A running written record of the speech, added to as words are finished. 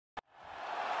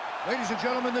Ladies and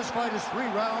gentlemen, this fight is 3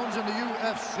 rounds in the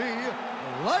UFC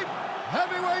light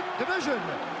heavyweight division.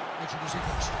 Introducing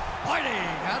first, fighting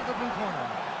out of the blue corner,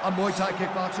 a Muay Thai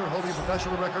kickboxer holding a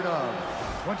professional record of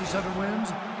 27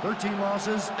 wins, 13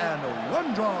 losses, and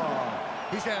 1 draw.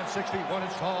 He stands 6 feet 1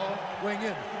 inch tall, weighing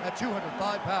in at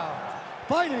 205 pounds.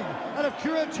 Fighting out of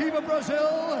Curitiba,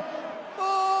 Brazil,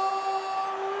 Mauricio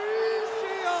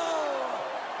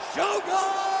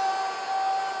Shogun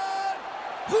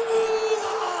Rua.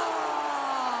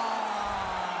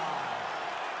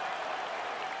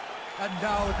 And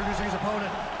now introducing his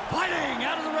opponent, fighting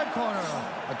out of the red corner,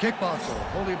 a kickboxer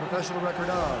holding a professional record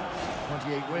of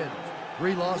 28 wins,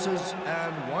 3 losses,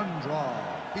 and 1 draw.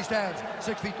 He stands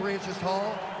 6 feet 3 inches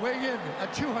tall, weighing in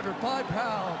at 205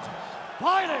 pounds.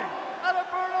 Fighting out of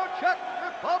Brno, Czech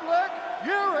Republic,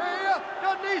 Yuri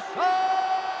Denisa.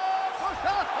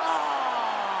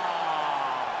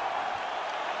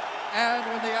 And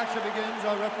when the action begins,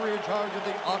 our referee in charge of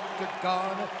the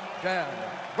octagon, Dan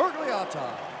Miragliotta.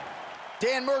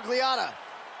 Dan Miragliotta.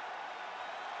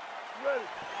 Ready.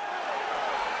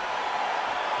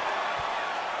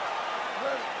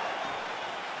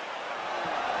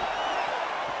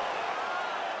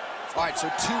 All right, so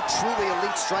 2 truly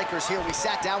elite strikers here. We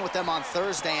sat down with them on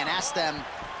Thursday and asked them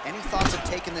any thoughts of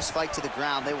taking this fight to the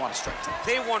ground. They want to strike tonight.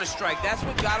 They want to strike. That's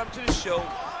what got them to the show.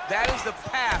 That is the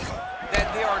path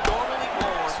that they are normally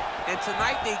on. And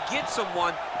tonight they get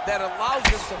someone that allows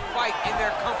them to fight in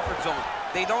their comfort zone.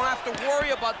 They don't have to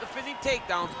worry about defending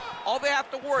takedowns. All they have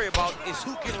to worry about is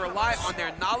who can rely on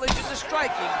their knowledge in the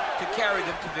striking to carry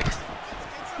them to victory.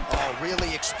 Oh,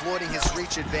 really exploiting his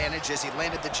reach advantage as he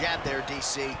landed the jab there,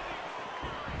 DC.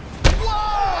 Whoa!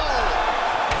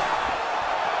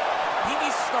 He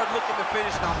needs to start looking to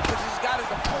finish now because he's got his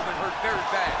opponent hurt very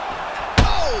bad.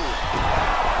 Oh!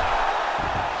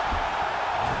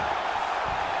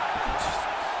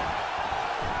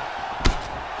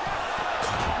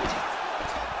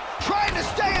 Trying to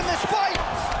stay in this fight!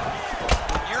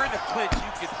 When you're in the clinch,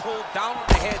 you can pull down on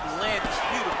the head and land these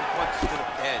beautiful punches to the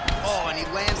head. Oh, and he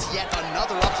lands yet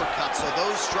another uppercut, so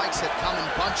those strikes have come in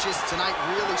bunches tonight,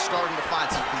 really starting to find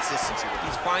some consistency.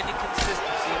 He's finding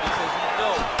consistency because he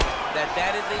knows that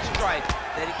that is a strike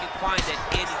that he can find at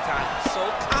any time. He's so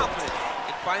confident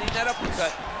in finding that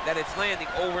uppercut that it's landing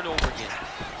over and over again.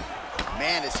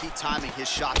 Man, is he timing his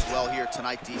shots well here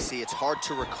tonight, DC. It's hard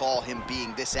to recall him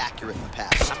being this accurate in the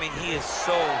past. I mean, he is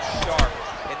so sharp.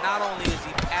 And not only is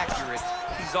he accurate,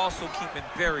 he's also keeping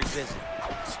very busy.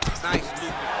 Nice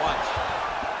looping punch.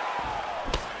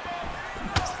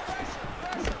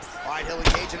 All right, he'll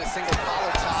engage in a single collar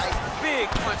tie. Big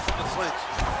punch from the clinch.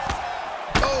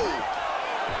 Oh!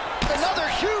 Another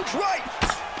huge right!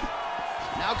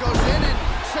 Now goes in and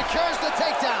secures the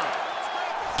takedown.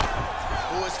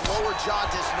 His lower jaw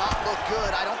does not look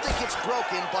good. I don't think it's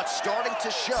broken, but starting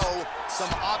to show some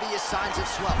obvious signs of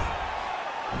swelling.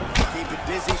 Keep it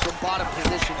busy from bottom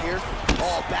position here.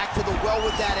 Oh, back to the well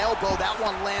with that elbow. That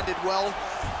one landed well.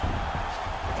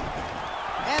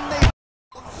 And they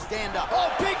stand up.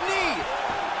 Oh, big knee!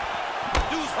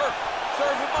 Dude's hurt.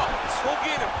 Serve him up. Go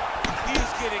get him.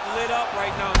 He's getting lit up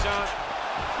right now, John.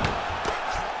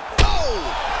 Oh!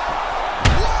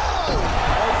 Whoa!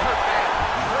 Oh, he's hurt bad.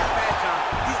 He's hurt bad, John.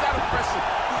 He's got to press him.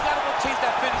 He's got to go chase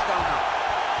that finish down now.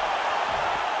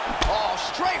 Oh,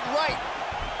 straight right.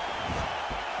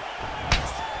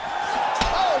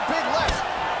 Oh, big left.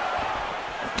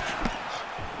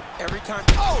 Every time.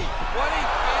 Oh! What a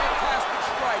fantastic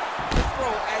strike to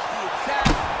throw at the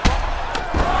exact.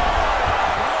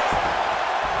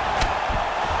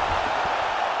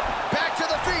 Back to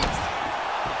the feet.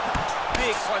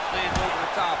 Big punch lands over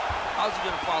the top. How's he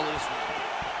going to follow this one?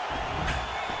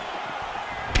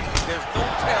 There's no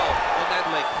tell on that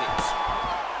leg kick.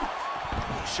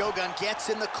 Shogun gets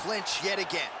in the clinch yet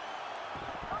again.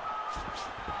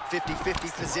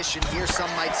 50-50 position here. Some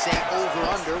might say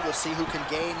over-under. We'll see who can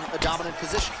gain a dominant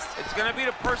position. It's going to be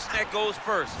the person that goes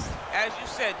first. As you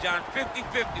said, John,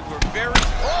 50-50. We're very...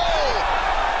 Oh!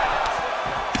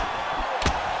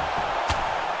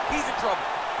 He's in trouble.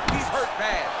 He's hurt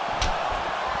bad.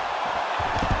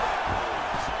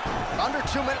 Under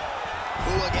 2 minutes.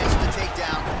 Rua gets the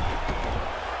takedown.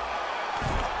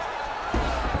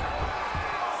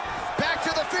 Back to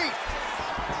the feet.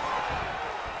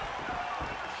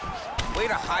 Way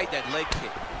to hide that leg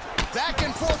kick. Back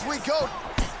and forth we go.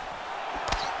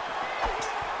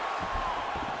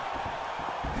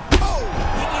 Oh!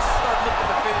 He needs to start looking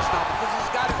to finish now because he's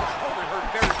got his opponent hurt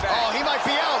very bad. Oh, he might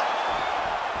be out.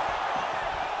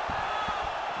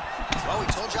 Well, we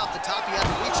told you off the top he had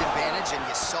the reach advantage, and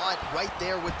you saw it right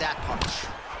there with that punch.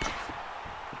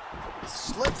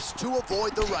 flips to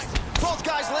avoid the right. Both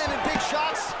guys landing big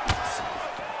shots.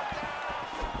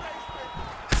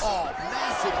 Oh,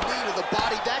 massive knee to the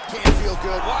body. That can't feel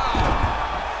good. Wow.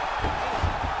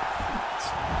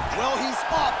 Well, he's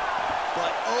up,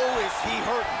 but oh, is he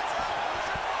hurting.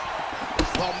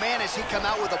 Well, man, has he come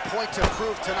out with a point to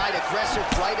prove tonight. Aggressive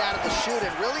right out of the chute,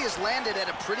 and really has landed at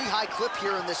a pretty high clip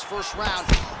here in this first round.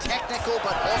 Technical,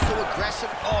 but also aggressive.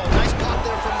 Oh, nice pop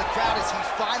there from the crowd as he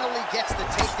finally gets the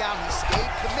takedown. He stayed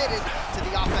committed to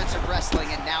the offensive wrestling,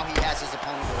 and now he has his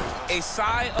opponent where he is. A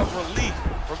sigh of relief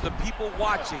from the people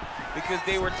watching, because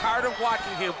they were tired of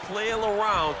watching him flail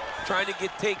around trying to get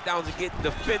takedowns and get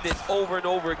defended over and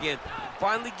over again.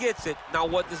 Finally gets it. Now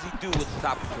what does he do with the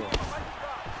top control?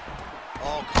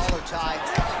 Oh, collar tie.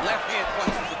 Left hand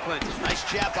punches the clinch. Nice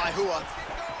jab by Rua.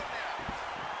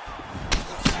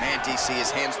 Man, DC,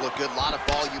 his hands look good. A lot of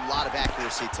volume, a lot of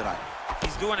accuracy tonight.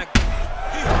 He's doing a...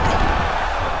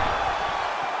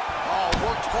 Oh,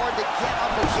 worked hard to get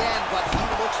up again, but he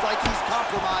looks like he's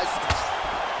compromised.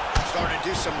 Starting to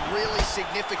do some really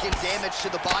significant damage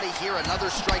to the body here. Another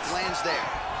strike lands there.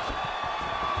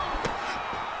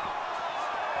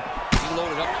 He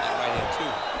loaded up with that right hand, too.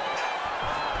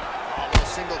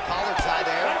 Single collar tie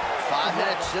there. 5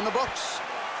 minutes in the books.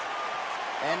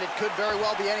 And it could very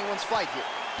well be anyone's fight here.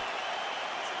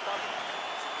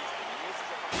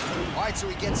 All right, so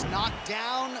he gets knocked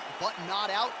down, but not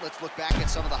out. Let's look back at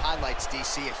some of the highlights,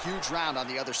 DC. A huge round on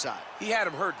the other side. He had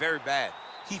him hurt very bad.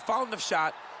 He found the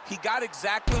shot. He got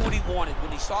exactly what he wanted.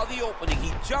 When he saw the opening,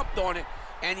 he jumped on it,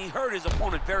 and he hurt his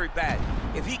opponent very bad.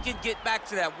 If he can get back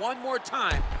to that one more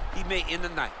time, he may end the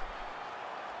night.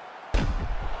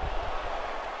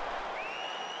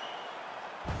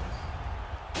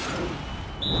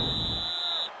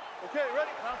 Okay,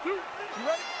 ready? Round two. You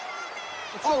ready?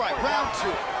 All right, round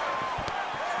two.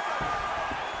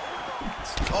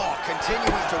 Oh,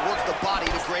 continuing to work the body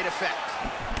to great effect.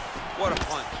 What a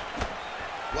punch.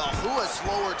 Well, Rua's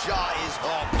lower jaw is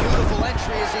beautiful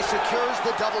entry as he secures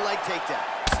the double leg takedown.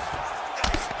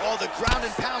 Oh, the ground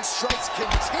and pound strikes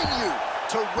continue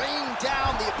to rain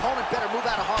down. The opponent better move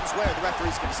out of harm's way or the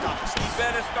referee's going to stop this. He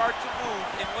better start to move,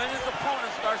 and when his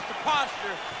opponent starts to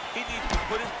posture, he needs to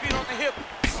put his feet on the hip,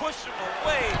 push him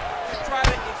away to try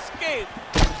to escape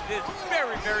this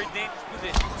very, very dangerous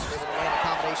position. Land a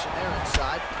combination there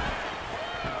inside.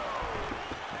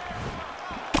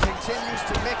 Continues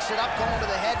to mix it up, going to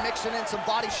the head, mixing in some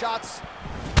body shots.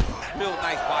 Real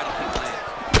nice body kick lands.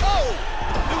 Oh!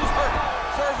 Dude's hurt.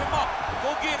 Serve him up.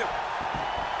 Go get him.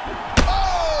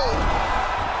 Oh!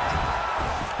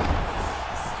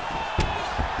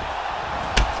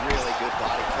 Really good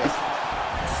body kick.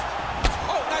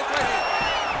 Oh, nice right hand.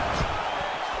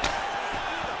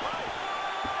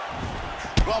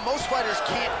 Well, most fighters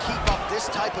can't keep up this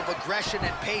type of aggression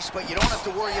and pace, but you don't have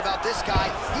to worry about this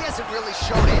guy. He hasn't really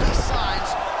shown any signs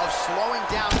of slowing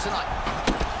down tonight.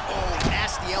 Oh,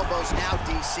 nasty elbows now,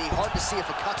 DC. Hard to see if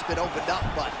a cut's been opened up,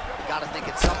 but you gotta think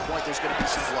at some point there's gonna be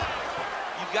some blood.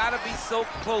 You gotta be so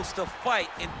close to fight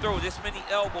and throw this many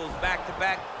elbows back to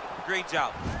back. Great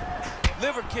job.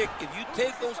 Liver kick, if you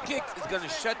take those kicks, it's gonna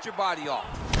shut your body off.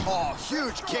 Oh,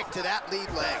 huge kick to that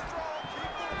lead leg.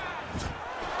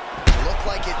 Looked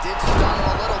like it did stun him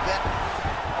a little bit.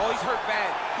 Oh, he's hurt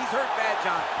bad. He's hurt bad,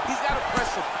 John. He's got to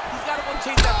press him. He's got to go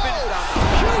chase that finish down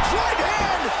now. Huge right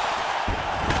hand!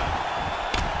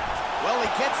 Well, he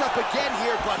gets up again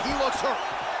here, but he looks hurt.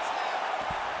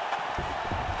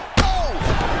 Oh!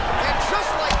 And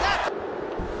just like that...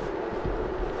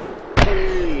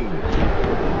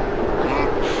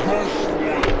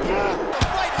 The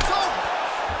fight is over!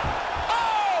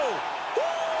 Oh!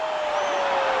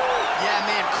 Yeah,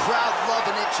 man, crowd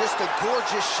loving it. Just a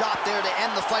gorgeous shot there to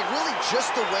end the fight. Really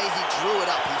just the way he drew it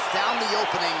up. He found the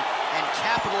opening and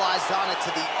capitalized on it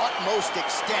to the utmost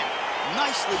extent.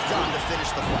 Nicely done to finish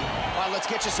the fight. All right, let's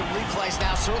get you some replays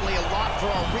now. Certainly a lot for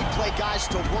our replay guys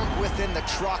to work with in the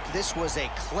truck. This was a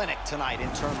clinic tonight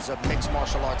in terms of mixed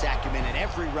martial arts acumen in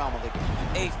every realm of the game.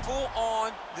 A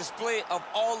full-on display of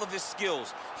all of his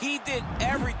skills. He did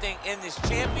everything in this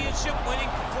championship-winning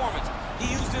performance.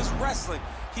 He used his wrestling.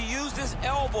 He used his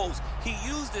elbows. He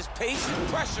used his pace and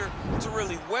pressure to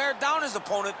really wear down his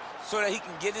opponent so that he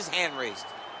can get his hand raised.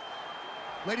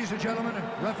 Ladies and gentlemen,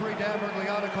 referee Dan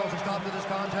Bergliata calls a stop to this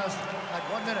contest at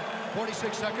 1 minute,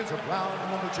 46 seconds of round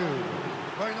number 2.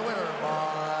 Declaring the winner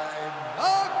by